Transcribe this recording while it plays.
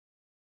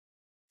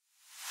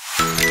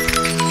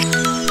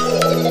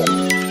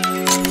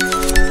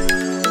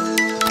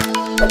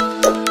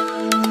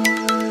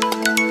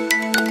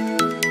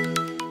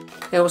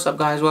Hey, what's up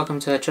guys, welcome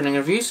to Trending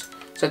Reviews.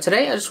 So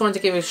today I just wanted to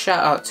give a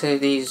shout out to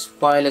these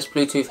wireless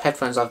Bluetooth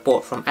headphones I've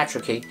bought from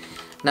ATTRAKEY.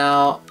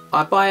 Now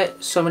I buy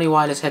so many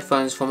wireless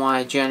headphones for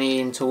my journey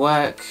into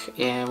work,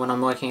 when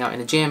I'm working out in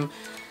the gym,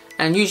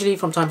 and usually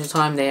from time to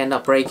time they end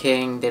up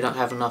breaking, they don't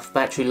have enough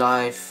battery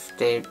life,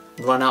 they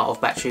run out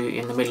of battery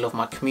in the middle of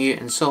my commute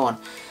and so on.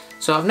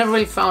 So I've never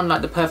really found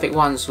like the perfect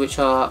ones which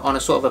are on a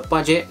sort of a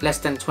budget, less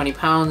than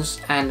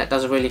 £20, and that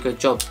does a really good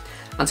job,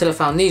 until I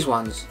found these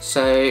ones.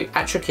 So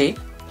ATTRAKEY,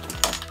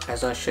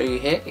 as I show you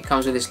here, it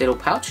comes with this little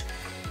pouch.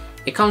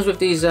 It comes with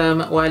these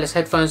wireless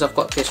headphones. I've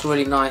got this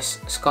really nice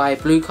sky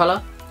blue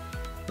colour.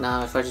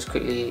 Now if I just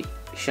quickly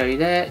show you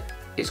there,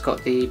 it's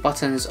got the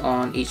buttons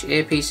on each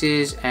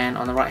earpieces, and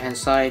on the right hand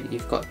side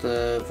you've got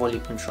the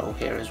volume control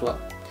here as well.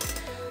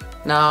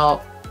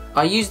 Now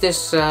I use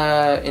this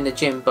in the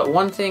gym, but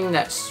one thing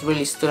that's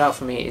really stood out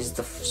for me is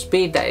the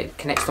speed that it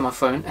connects to my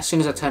phone. As soon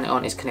as I turn it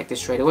on, it's connected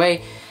straight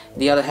away.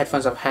 The other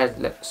headphones I've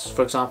had,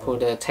 for example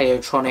the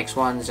ATTRAKEY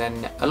ones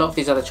and a lot of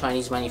these other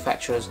Chinese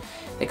manufacturers,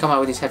 they come out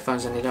with these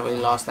headphones and they don't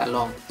really last that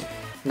long.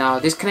 Now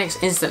this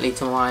connects instantly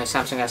to my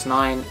Samsung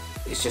S9.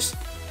 It's just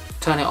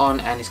turn it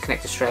on and it's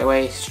connected straight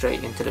away,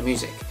 straight into the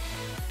music.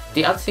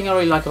 The other thing I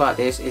really like about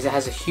this is it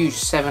has a huge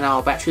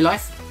 7-hour battery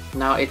life.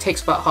 Now it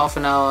takes about half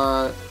an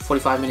hour,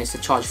 45 minutes to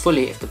charge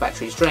fully if the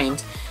battery is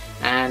drained,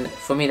 and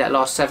for me that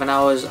last 7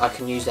 hours I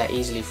can use that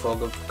easily for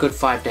a good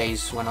 5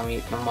 days when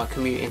I'm on my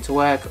commute into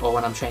work or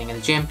when I'm training in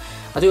the gym.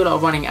 I do a lot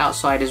of running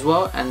outside as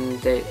well,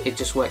 and it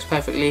just works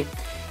perfectly.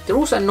 They're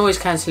also noise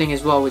cancelling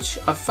as well, which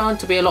I've found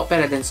to be a lot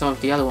better than some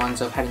of the other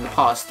ones I've had in the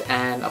past,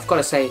 and I've got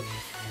to say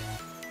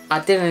I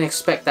didn't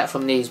expect that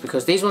from these,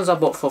 because these ones I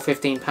bought for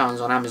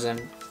 £15 on Amazon,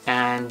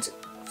 and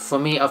for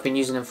me I've been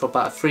using them for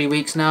about 3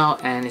 weeks now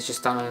and it's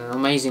just done an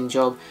amazing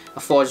job. I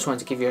thought I just wanted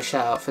to give you a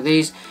shout out for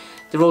these.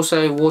 They're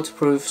also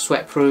waterproof,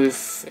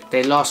 sweatproof,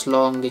 they last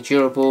long, they're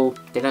durable,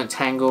 they don't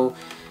tangle,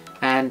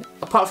 and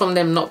apart from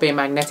them not being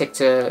magnetic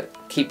to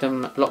keep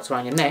them locked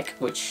around your neck,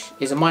 which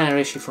is a minor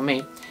issue for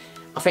me,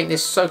 I think they're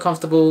so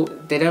comfortable.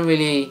 They don't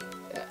really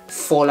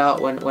fall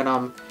out when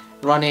I'm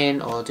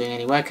running or doing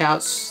any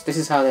workouts. This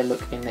is how they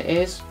look in the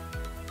ears.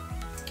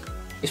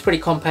 It's pretty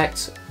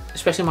compact,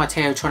 especially my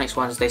ATTRAKEY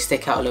ones. They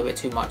stick out a little bit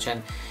too much,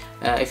 and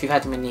if you've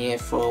had them in the ear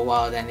for a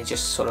while, then it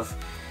just sort of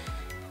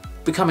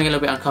becoming a little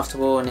bit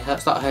uncomfortable and it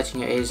start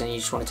hurting your ears and you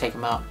just want to take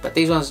them out. But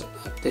these ones,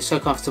 they're so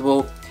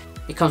comfortable.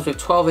 It comes with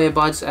 12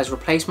 earbuds as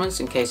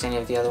replacements in case any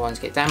of the other ones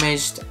get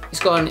damaged.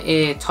 It's got an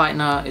ear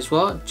tightener as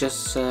well,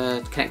 just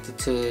connected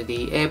to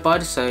the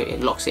earbud, so it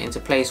locks it into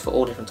place for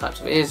all different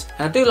types of ears.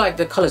 And I do like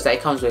the colours that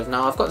it comes with.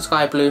 Now I've got the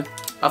sky blue,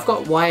 I've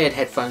got wired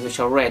headphones which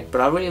are red, but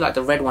I really like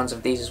the red ones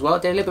of these as well.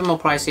 They're a little bit more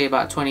pricey,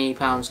 about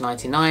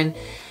 £20.99,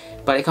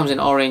 but it comes in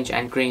orange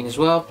and green as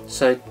well.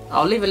 So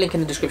I'll leave a link in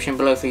the description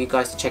below for you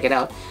guys to check it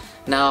out.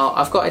 Now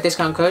I've got a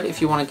discount code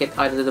if you want to get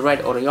either the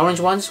red or the orange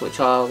ones,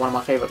 which are one of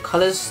my favourite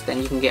colours. Then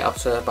you can get up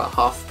to about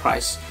half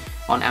price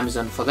on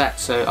Amazon for that.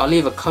 So I'll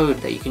leave a code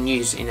that you can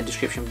use in the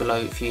description below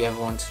if you ever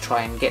want to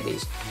try and get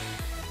these.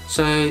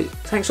 So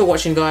thanks for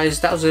watching guys,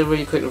 that was a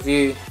really quick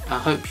review. I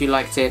hope you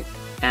liked it,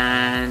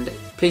 and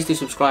please do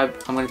subscribe.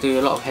 I'm going to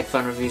do a lot of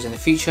headphone reviews in the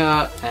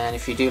future, and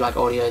if you do like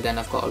audio, then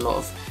I've got a lot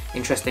of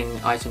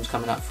interesting items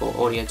coming up for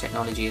audio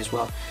technology as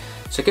well.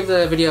 So give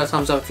the video a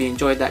thumbs up if you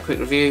enjoyed that quick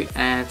review,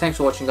 and thanks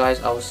for watching guys.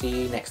 I will see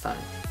you next time.